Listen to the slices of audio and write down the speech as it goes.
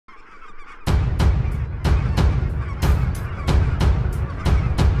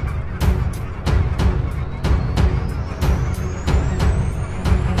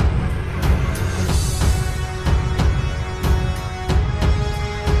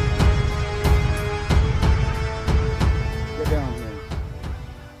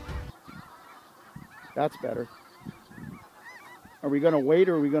That's better. Are we going to wait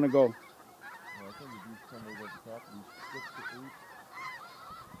or are we going to go? Well, I think you do 10 meters at the top and you 6 to 8.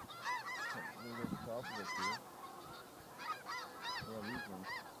 10 meters at the top of it too. Yeah, these ones.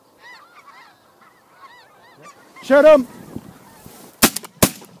 Yep. Shoot him!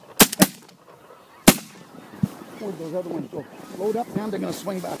 Where'd those other ones go? Load up now, they're going to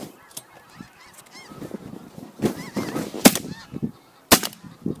swing back.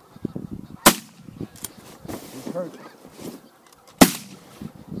 He's hurt.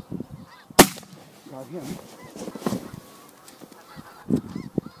 Got him.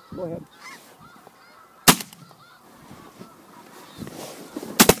 Go ahead.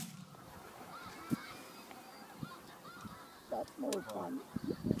 That's more fun.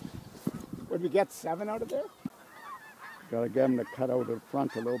 What did we get, 7 out of there? Gotta get him to cut out the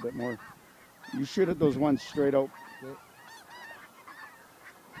front a little bit more. You shoot at those ones straight out. Okay.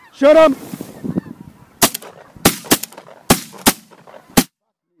 Shoot him!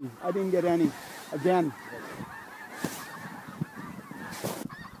 I didn't get any. Again.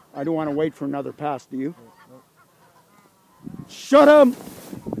 I don't want to wait for another pass, do you? No. Shoot him!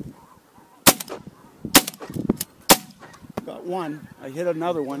 Got one. I hit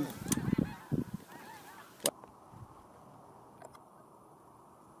another one.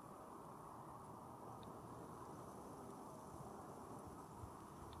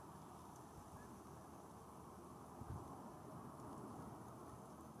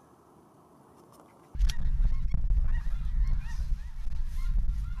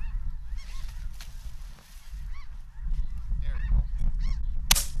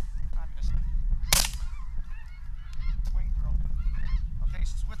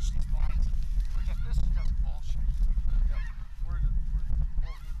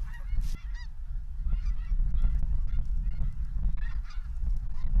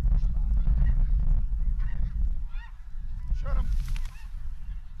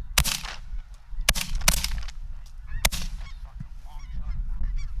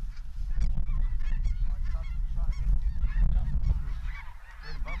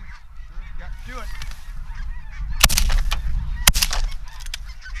 Do it.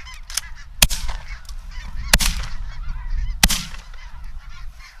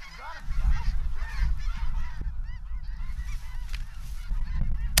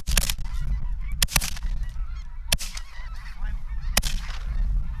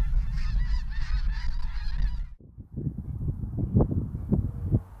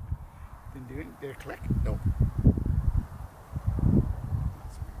 Did it click? No.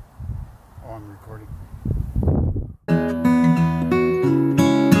 Oh, I'm recording.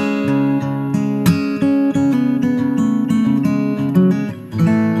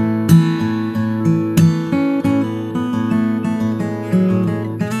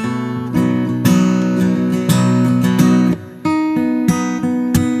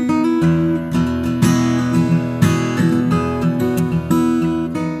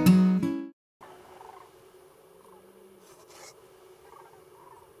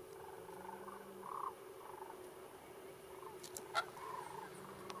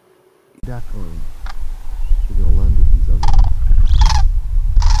 Back on. We're gonna land with these other ones.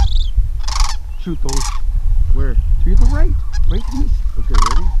 Shoot those. Where? To the right. Right east. Okay,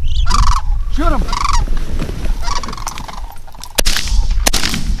 ready? Yeah. Shoot them.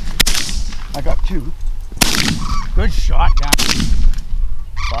 I got 2. Good shot, Dano.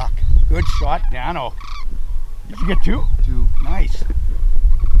 Fuck. Good shot, Dano. Did you get 2? 2. Nice.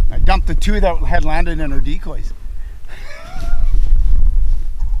 I dumped the 2 that had landed in our decoys.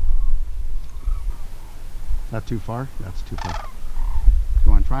 That too far? That's too far.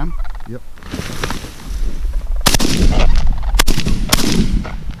 You want to try them? Yep.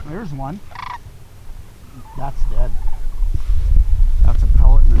 There's one. That's dead. That's a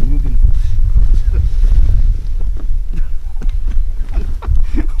pellet and a Nugan.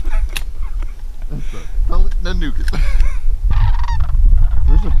 That's a pellet and a Nugan.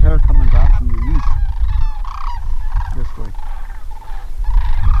 There's a pair coming back from the east. This way.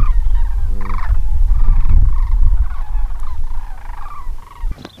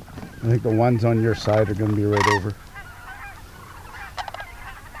 I think the ones on your side are going to be right over.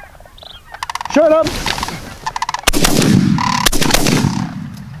 Shut up!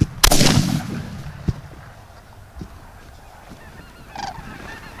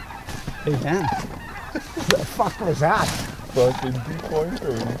 Hey Dan, what the fuck was that? Fucking decoy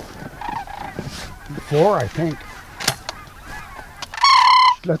birds. 4, I think.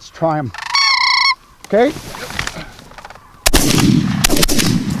 Let's try them. Okay?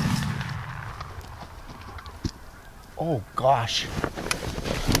 Oh gosh.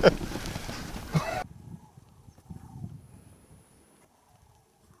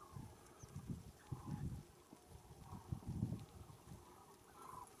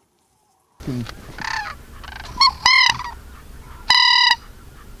 and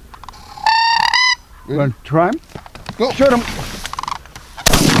you want to try him? Go. Shoot him.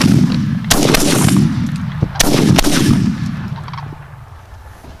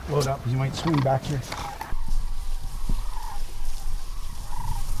 Load up, you might swing back here.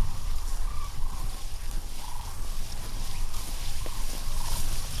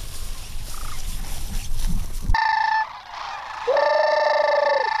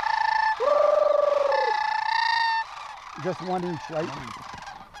 Just 1 inch, right?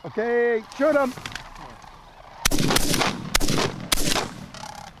 Okay, shoot him.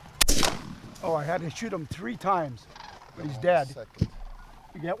 Oh, I had to shoot him 3 times, but he's dead.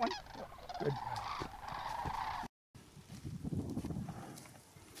 You get one? Good.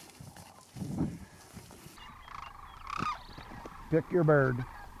 Pick your bird.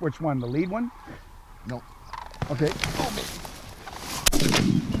 Which one? The lead one? No. Okay.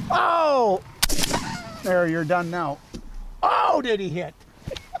 Oh! There, you're done now. Oh, did he hit?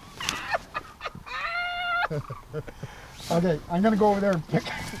 Okay, I'm gonna go over there and pick.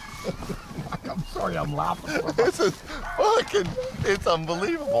 I'm sorry, I'm laughing. This is fucking, it's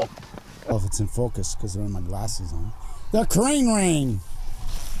unbelievable. Well, if it's in focus, because there are my glasses on. The crane rain.